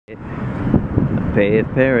Pay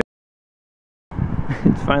it Paris.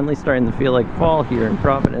 It's finally starting to feel like fall here in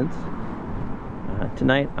Providence.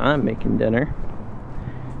 Tonight I'm making dinner.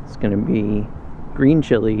 It's gonna be green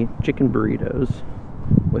chili chicken burritos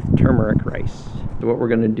with turmeric rice. So what we're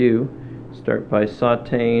gonna do, start by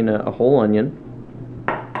sauteing a whole onion,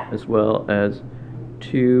 as well as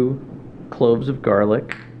 2 cloves of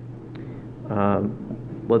garlic.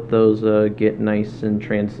 Let those get nice and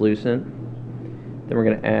translucent. Then we're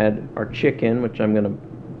going to add our chicken, which I'm going to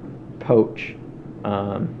poach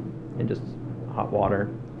in just hot water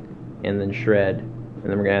and then shred. And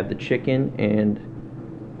then we're going to add the chicken and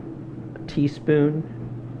a teaspoon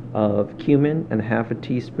of cumin and half a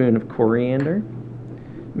teaspoon of coriander.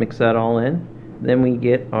 Mix that all in. Then we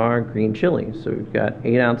get our green chili. So we've got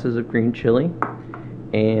 8 ounces of green chili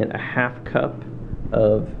and a half cup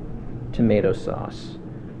of tomato sauce.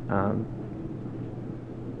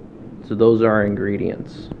 So those are our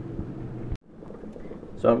ingredients.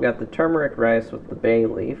 So I've got the turmeric rice with the bay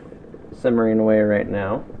leaf simmering away right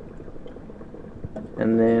now.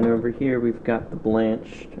 And then over here we've got the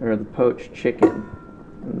blanched or the poached chicken.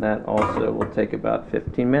 And that also will take about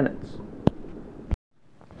 15 minutes.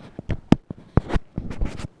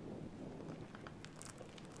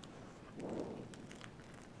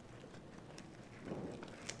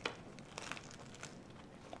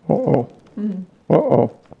 Uh-oh.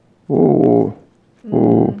 Uh-oh. Ooh.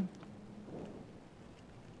 Ooh.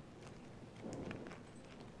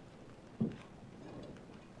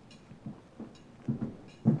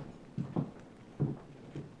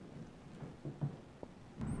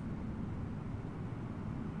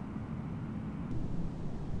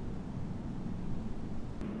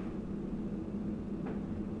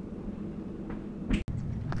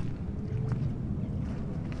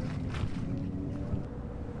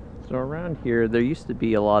 So around here, there used to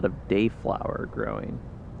be a lot of dayflower growing.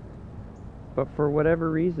 But for whatever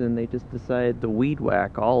reason, they just decided to weed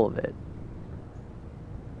whack all of it.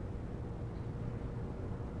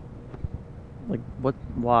 Like, what?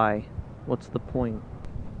 Why? What's the point?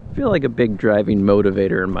 I feel like a big driving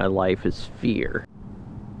motivator in my life is fear.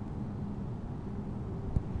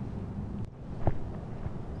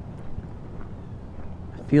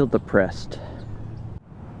 I feel depressed.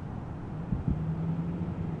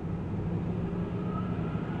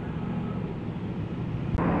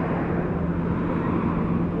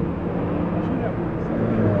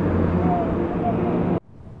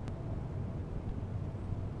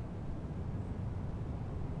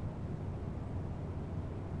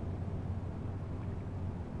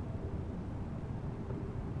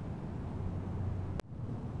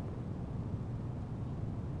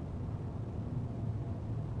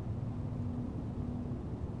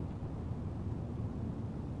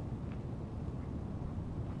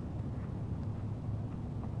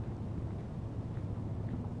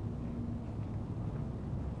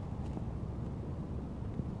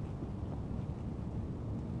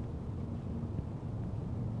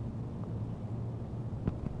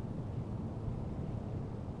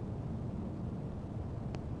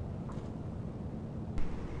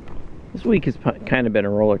 This week has kind of been a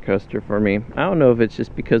roller coaster for me. I don't know if it's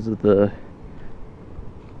just because of the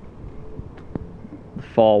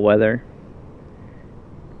fall weather.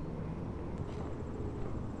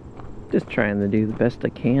 Just trying to do the best I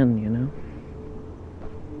can, you know.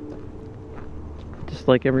 Just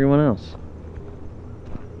like everyone else.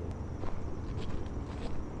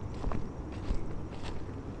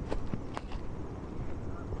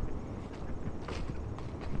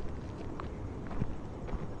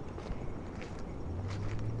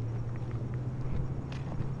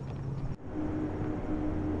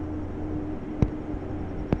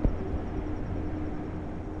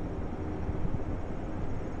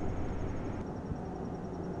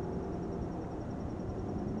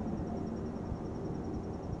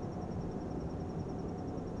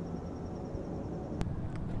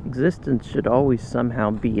 Existence should always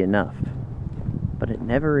somehow be enough, but it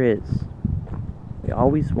never is. We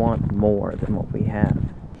always want more than what we have.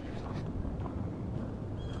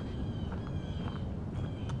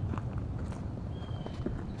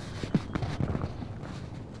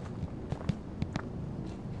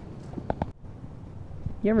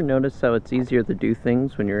 You ever notice how it's easier to do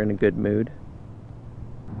things when you're in a good mood?